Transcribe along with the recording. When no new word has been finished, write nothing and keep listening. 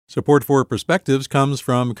Support for Perspectives comes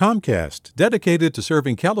from Comcast, dedicated to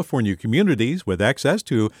serving California communities with access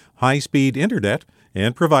to high-speed internet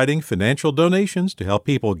and providing financial donations to help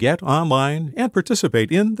people get online and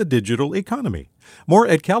participate in the digital economy. More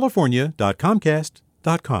at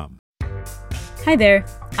california.comcast.com. Hi there,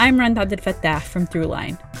 I'm Randa Abdel-Fattah from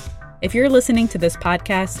Throughline. If you're listening to this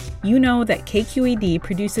podcast, you know that KQED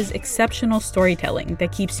produces exceptional storytelling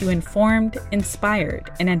that keeps you informed,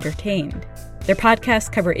 inspired, and entertained. Their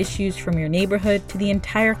podcasts cover issues from your neighborhood to the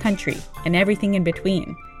entire country and everything in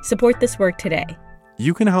between. Support this work today.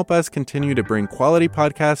 You can help us continue to bring quality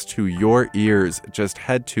podcasts to your ears. Just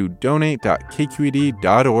head to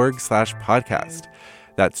donate.kqed.org/podcast.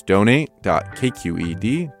 That's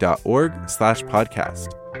donate.kqed.org/podcast.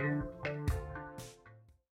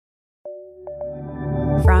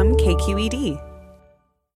 From KQED.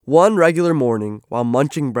 One regular morning, while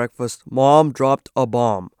munching breakfast, Mom dropped a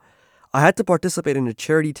bomb. I had to participate in a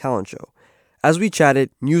charity talent show. As we chatted,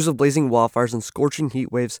 news of blazing wildfires and scorching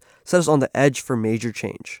heat waves set us on the edge for major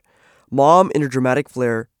change. Mom, in a dramatic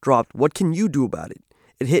flair, dropped, "What can you do about it?"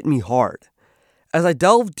 It hit me hard. As I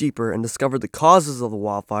delved deeper and discovered the causes of the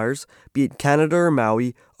wildfires, be it Canada or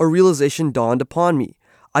Maui, a realization dawned upon me.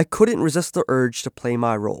 I couldn't resist the urge to play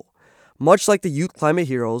my role. Much like the youth climate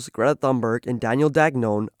heroes Greta Thunberg and Daniel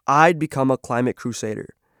Dagnone, I'd become a climate crusader.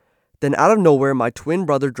 Then out of nowhere, my twin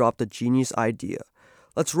brother dropped a genius idea.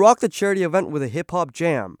 Let's rock the charity event with a hip-hop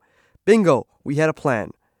jam. Bingo, we had a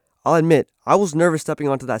plan. I'll admit, I was nervous stepping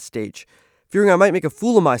onto that stage, fearing I might make a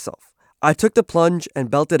fool of myself. I took the plunge and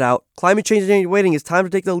belted out, "Climate change ain't waiting, it's time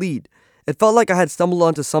to take the lead." It felt like I had stumbled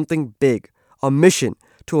onto something big, a mission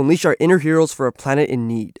to unleash our inner heroes for a planet in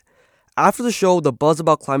need. After the show, the buzz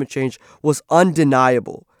about climate change was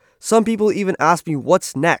undeniable. Some people even asked me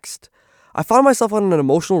what's next. I found myself on an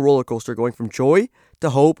emotional roller coaster going from joy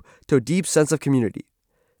to hope to a deep sense of community.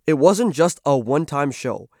 It wasn't just a one-time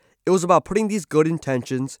show. It was about putting these good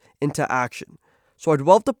intentions into action. So I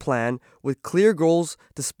developed a plan with clear goals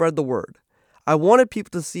to spread the word. I wanted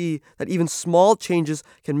people to see that even small changes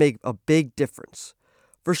can make a big difference.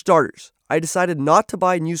 For starters, I decided not to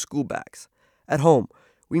buy new school bags. At home,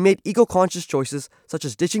 we made eco-conscious choices such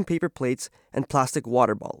as ditching paper plates and plastic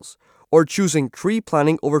water bottles, or choosing tree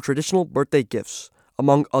planting over traditional birthday gifts,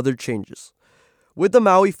 among other changes. With the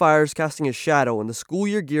Maui fires casting a shadow and the school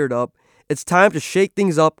year geared up, it's time to shake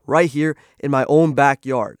things up right here in my own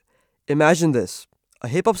backyard. Imagine this, a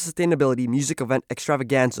hip-hop sustainability music event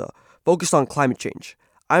extravaganza focused on climate change.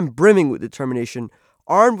 I'm brimming with determination,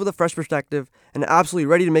 armed with a fresh perspective, and absolutely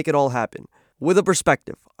ready to make it all happen. With a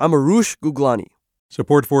perspective, I'm Aarush Guglani.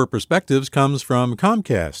 Support for Perspectives comes from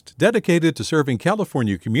Comcast, dedicated to serving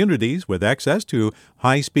California communities with access to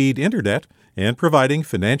high-speed internet and providing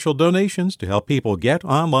financial donations to help people get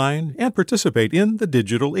online and participate in the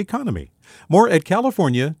digital economy. More at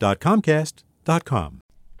california.comcast.com.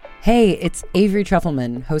 Hey, it's Avery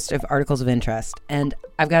Trufelman, host of Articles of Interest, and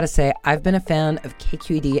I've got to say, I've been a fan of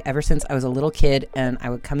KQED ever since I was a little kid, and I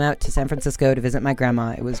would come out to San Francisco to visit my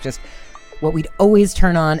grandma. It was just what we'd always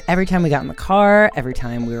turn on every time we got in the car, every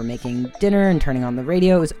time we were making dinner and turning on the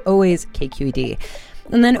radio. It was always KQED.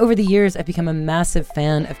 And then over the years, I've become a massive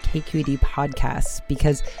fan of KQED podcasts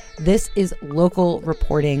because this is local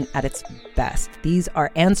reporting at its best. These are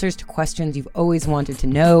answers to questions you've always wanted to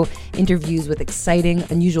know, interviews with exciting,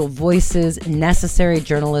 unusual voices, necessary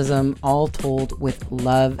journalism, all told with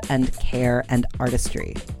love and care and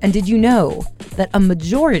artistry. And did you know that a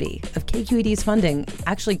majority of KQED's funding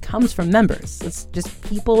actually comes from members? It's just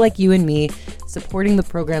people like you and me supporting the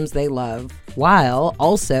programs they love, while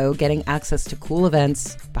also getting access to cool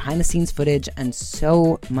events, behind-the-scenes footage, and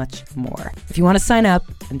so much more. If you want to sign up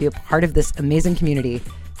and be a part of this amazing community,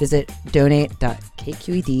 visit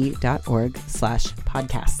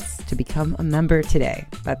donate.kqed.org/podcasts to become a member today.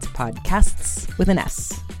 That's podcasts with an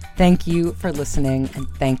S. Thank you for listening, and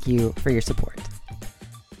thank you for your support.